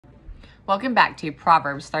Welcome back to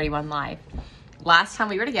Proverbs 31 Live. Last time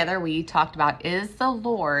we were together, we talked about, is the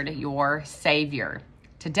Lord your Savior?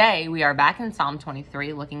 Today, we are back in Psalm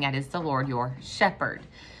 23 looking at, is the Lord your shepherd?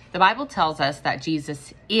 The Bible tells us that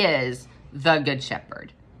Jesus is the good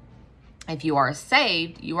shepherd. If you are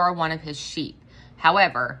saved, you are one of his sheep.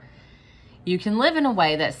 However, you can live in a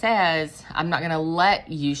way that says, I'm not going to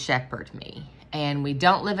let you shepherd me. And we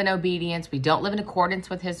don't live in obedience. We don't live in accordance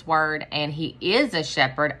with his word. And he is a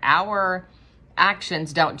shepherd. Our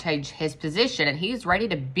actions don't change his position. And he's ready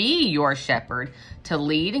to be your shepherd, to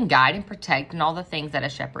lead and guide and protect and all the things that a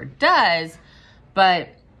shepherd does. But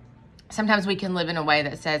sometimes we can live in a way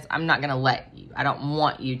that says, I'm not going to let you. I don't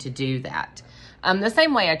want you to do that. The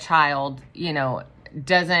same way a child,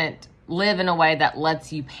 doesn't live in a way that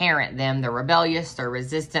lets you parent them. They're rebellious, they're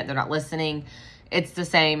resistant, they're not listening. It's the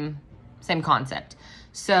same concept.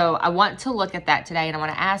 So I want to look at that today, and I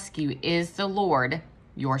want to ask you, is the Lord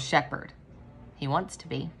your shepherd? He wants to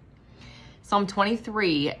be. Psalm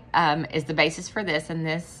 23 is the basis for this, and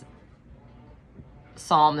this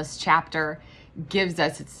psalm, this chapter, gives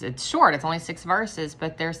us, it's short, it's only 6 verses,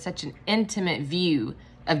 but there's such an intimate view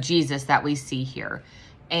of Jesus that we see here.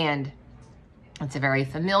 And it's a very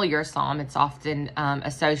familiar psalm. It's often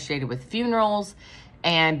associated with funerals.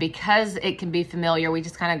 And because it can be familiar, we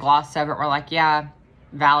just kind of gloss over it. We're like, yeah,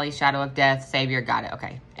 valley, shadow of death, Savior, got it.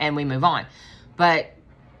 Okay. And we move on. But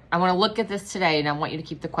I want to look at this today, and I want you to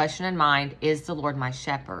keep the question in mind, is the Lord my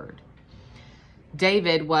shepherd?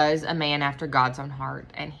 David was a man after God's own heart,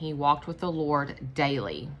 and he walked with the Lord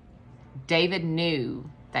daily. David knew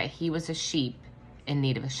that he was a sheep in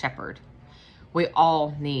need of a shepherd. We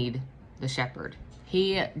all need the shepherd.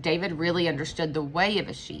 David really understood the way of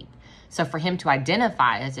a sheep. So for him to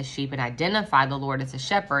identify as a sheep and identify the Lord as a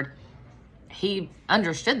shepherd, he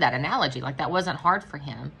understood that analogy. Like, that wasn't hard for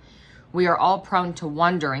him. We are all prone to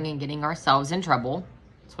wandering and getting ourselves in trouble.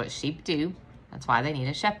 That's what sheep do. That's why they need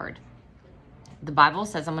a shepherd. The Bible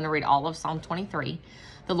says, I'm going to read all of Psalm 23.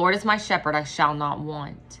 The Lord is my shepherd, I shall not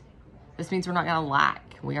want. This means we're not going to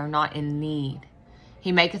lack. We are not in need.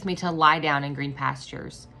 He maketh me to lie down in green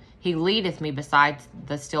pastures. He leadeth me beside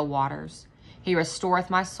the still waters. He restoreth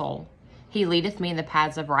my soul. He leadeth me in the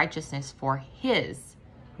paths of righteousness for his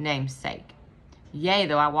name's sake. Yea,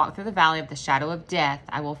 though I walk through the valley of the shadow of death,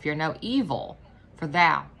 I will fear no evil, for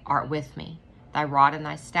thou art with me. Thy rod and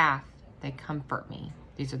thy staff, they comfort me.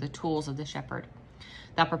 These are the tools of the shepherd.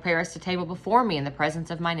 Thou preparest a table before me in the presence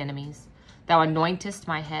of mine enemies. Thou anointest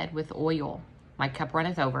my head with oil. My cup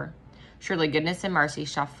runneth over. Surely goodness and mercy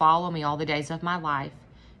shall follow me all the days of my life,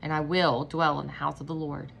 and I will dwell in the house of the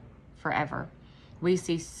Lord forever. We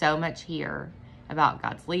see so much here about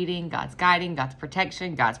God's leading, God's guiding, God's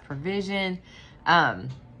protection, God's provision,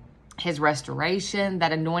 his restoration,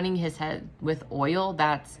 that anointing his head with oil,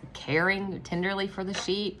 that's caring tenderly for the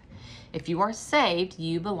sheep. If you are saved,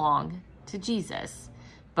 you belong to Jesus,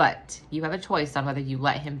 but you have a choice on whether you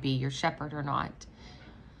let him be your shepherd or not.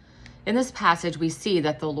 In this passage, we see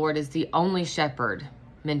that the Lord is the only shepherd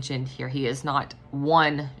mentioned here. He is not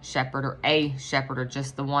one shepherd or a shepherd or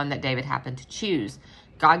just the one that David happened to choose.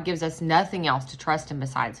 God gives us nothing else to trust in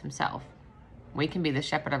besides himself. We can be the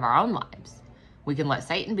shepherd of our own lives. We can let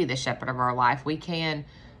Satan be the shepherd of our life. We can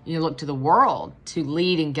look to the world to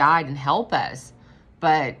lead and guide and help us.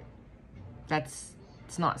 But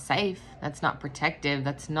it's not safe. That's not protective.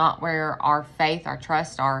 That's not where our faith, our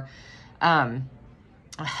trust, our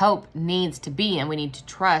hope needs to be. And we need to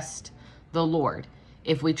trust the Lord.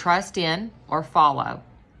 If we trust in or follow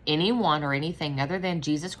anyone or anything other than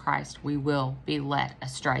Jesus Christ, we will be led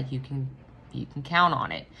astray. You can count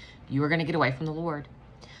on it. You are going to get away from the Lord.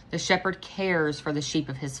 The shepherd cares for the sheep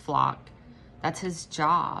of his flock. That's his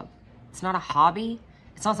job. It's not a hobby.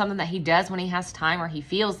 It's not something that he does when he has time or he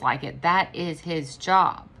feels like it. That is his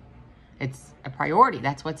job. It's a priority.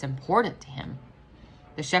 That's what's important to him.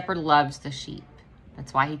 The shepherd loves the sheep.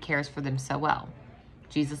 That's why he cares for them so well.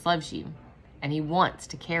 Jesus loves you, and he wants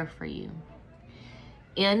to care for you.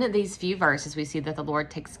 In these few verses, we see that the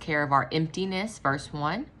Lord takes care of our emptiness, verse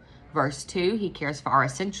 1. Verse 2, he cares for our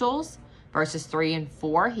essentials. Verses 3 and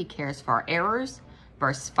 4, he cares for our errors.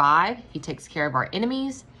 Verse 5, he takes care of our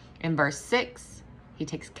enemies. In verse 6, he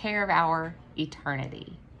takes care of our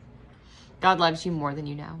eternity. God loves you more than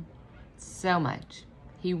you know. So much.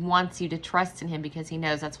 He wants you to trust in him because he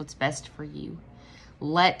knows that's what's best for you.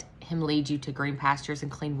 Let him lead you to green pastures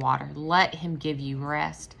and clean water. Let him give you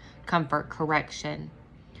rest, comfort, correction.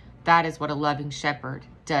 That is what a loving shepherd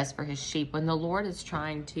does for his sheep. When the Lord is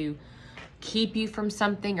trying to keep you from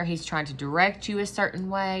something, or he's trying to direct you a certain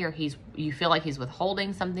way, or you feel like he's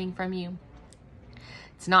withholding something from you,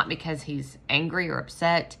 It's not because he's angry or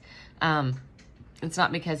upset. It's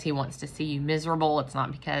not because he wants to see you miserable. It's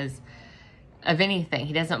not because of anything.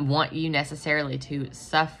 He doesn't want you necessarily to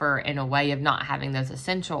suffer in a way of not having those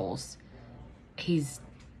essentials. He's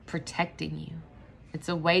protecting you. It's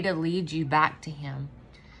a way to lead you back to him,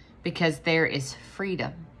 because there is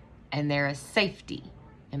freedom and there is safety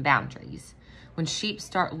and boundaries. When sheep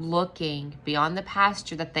start looking beyond the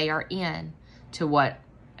pasture that they are in to what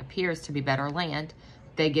appears to be better land,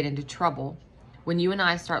 they get into trouble. When you and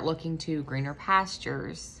I start looking to greener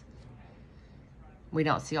pastures, we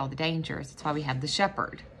don't see all the dangers. That's why we have the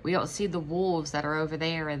shepherd. We don't see the wolves that are over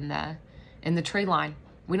there in the tree line.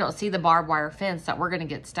 We don't see the barbed wire fence that we're going to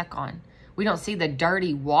get stuck on. We don't see the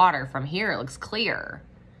dirty water from here. It looks clear.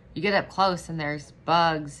 You get up close and there's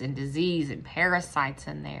bugs and disease and parasites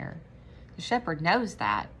in there. The shepherd knows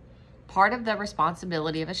that. Part of the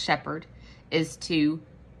responsibility of a shepherd is to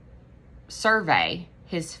survey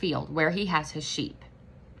his field where he has his sheep.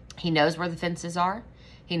 He knows where the fences are.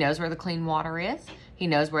 He knows where the clean water is. He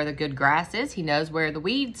knows where the good grass is. He knows where the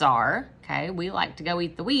weeds are. Okay, we like to go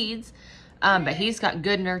eat the weeds, but he's got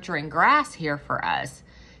good nurturing grass here for us.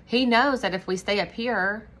 He knows that if we stay up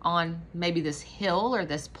here on maybe this hill or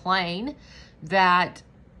this plain, that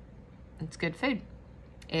it's good food.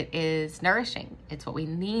 It is nourishing. It's what we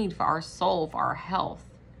need for our soul, for our health.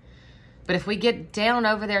 But if we get down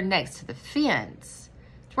over there next to the fence,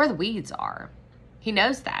 it's where the weeds are. He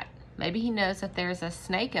knows that. Maybe he knows that there's a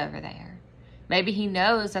snake over there. Maybe he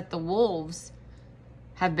knows that the wolves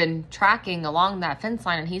have been tracking along that fence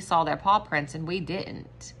line and he saw their paw prints and we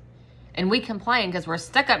didn't. And we complain because we're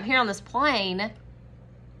stuck up here on this plain.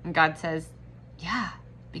 And God says, yeah,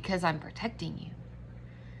 because I'm protecting you.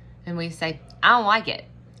 And we say, I don't like it.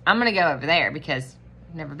 I'm going to go over there because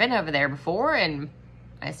I've never been over there before. And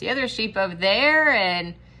I see other sheep over there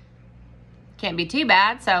and can't be too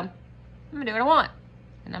bad. So I'm going to do what I want.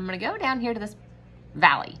 And I'm going to go down here to this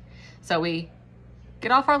valley. So we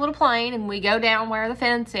get off our little plain and we go down where the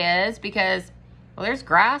fence is because, well, there's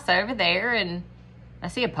grass over there and I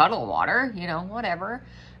see a puddle of water, you know, whatever.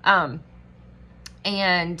 And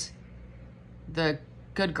the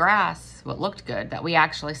good grass, what looked good that we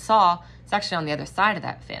actually saw, it's actually on the other side of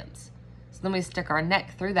that fence. So then we stick our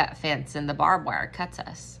neck through that fence and the barbed wire cuts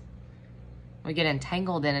us. We get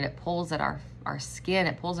entangled in it. It pulls at our skin.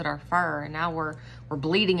 It pulls at our fur. And now we're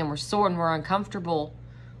bleeding and we're sore and we're uncomfortable.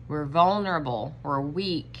 We're vulnerable. We're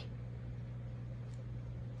weak.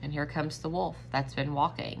 And here comes the wolf that's been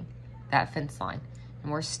walking that fence line.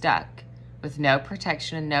 And we're stuck with no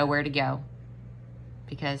protection and nowhere to go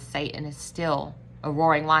because Satan is still a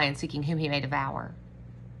roaring lion seeking whom he may devour.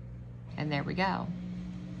 And there we go.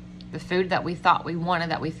 The food that we thought we wanted,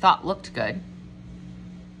 that we thought looked good,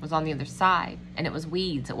 was on the other side. And it was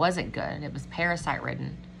weeds. It wasn't good. And it was parasite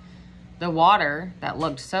ridden. The water that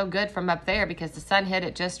looked so good from up there because the sun hit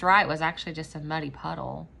it just right was actually just a muddy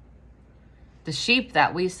puddle. The sheep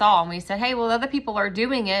that we saw and we said, hey, well, other people are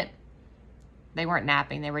doing it. They weren't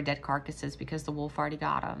napping. They were dead carcasses because the wolf already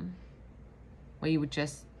got them. We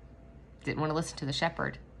just didn't want to listen to the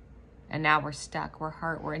shepherd. And now we're stuck. We're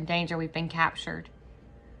hurt. We're in danger. We've been captured.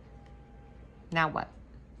 Now what?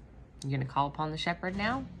 You're going to call upon the shepherd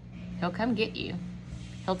now? He'll come get you.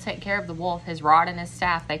 He'll take care of the wolf. His rod and his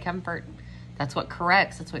staff, they comfort. That's what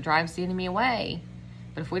corrects. That's what drives the enemy away.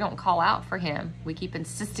 But if we don't call out for him, we keep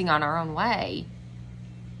insisting on our own way,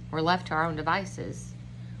 we're left to our own devices.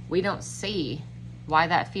 We don't see why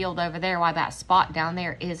that field over there, why that spot down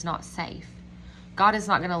there is not safe. God is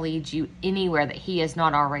not going to lead you anywhere that he has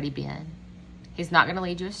not already been. He's not going to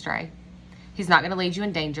lead you astray. He's not going to lead you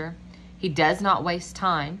in danger. He does not waste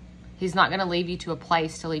time. He's not going to leave you to a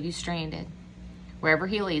place to leave you stranded. Wherever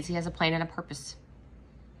he leads, he has a plan and a purpose.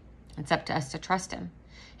 It's up to us to trust him.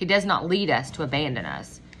 He does not lead us to abandon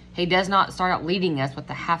us. He does not start out leading us with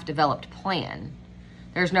a half-developed plan.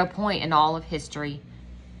 There's no point in all of history,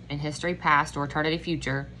 in history past or eternity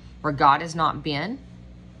future, where God has not been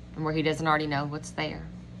and where he doesn't already know what's there.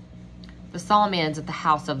 The psalm ends at the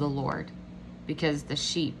house of the Lord because the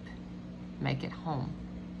sheep make it home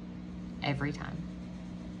every time.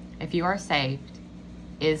 If you are saved,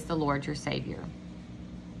 is the Lord your Savior?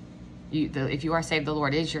 If you are saved, the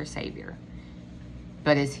Lord is your Savior.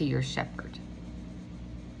 But is he your shepherd?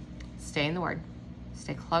 Stay in the word.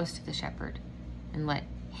 Stay close to the shepherd and let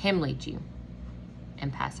him lead you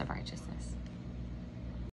in passive righteousness.